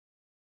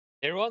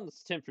Hey everyone, this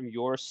is Tim from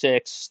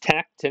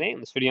YourSixTech. Today in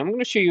this video, I'm going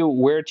to show you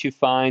where to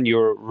find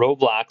your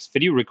Roblox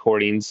video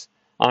recordings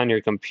on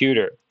your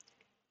computer.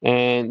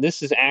 And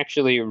this is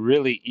actually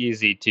really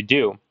easy to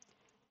do.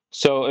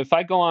 So if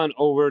I go on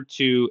over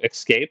to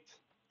Escape,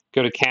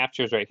 go to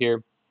Captures right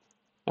here,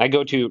 I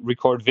go to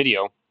Record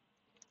Video.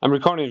 I'm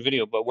recording a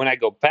video, but when I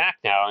go back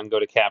now and go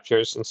to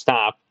Captures and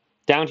stop,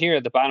 down here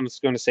at the bottom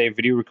it's going to say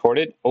Video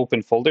Recorded,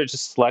 Open Folder.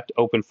 Just select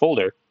Open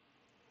Folder.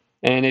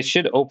 And it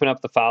should open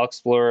up the File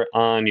Explorer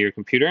on your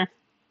computer.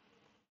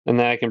 And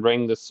then I can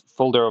bring this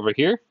folder over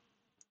here.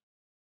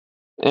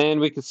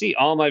 And we can see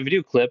all my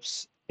video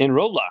clips in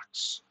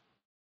Roblox.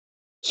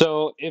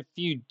 So if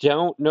you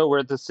don't know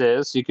where this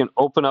is, you can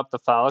open up the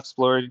File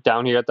Explorer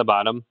down here at the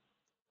bottom.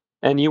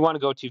 And you want to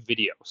go to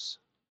Videos.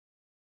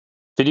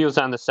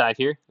 Videos on the side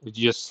here. You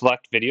just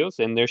select Videos,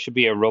 and there should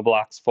be a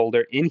Roblox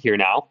folder in here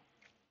now.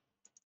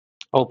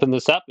 Open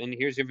this up, and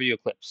here's your video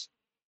clips.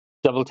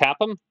 Double tap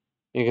them.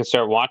 You can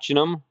start watching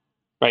them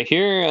right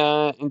here,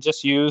 and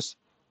just use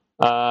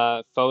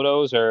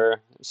photos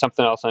or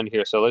something else on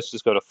here. So let's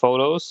just go to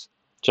photos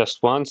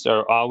just once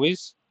or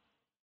always,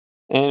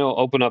 and it'll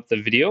open up the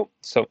video.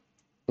 So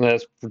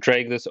let's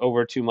drag this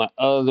over to my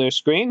other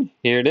screen.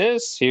 Here it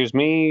is. Here's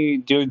me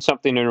doing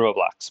something in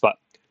Roblox, but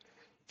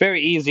very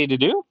easy to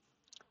do.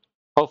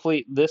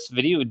 Hopefully this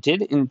video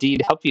did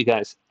indeed help you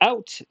guys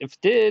out. If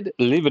it did,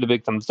 leave it a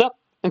big thumbs up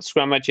and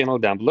subscribe to my channel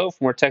down below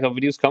for more tech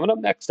videos coming up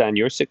next on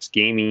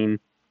YourSixGaming.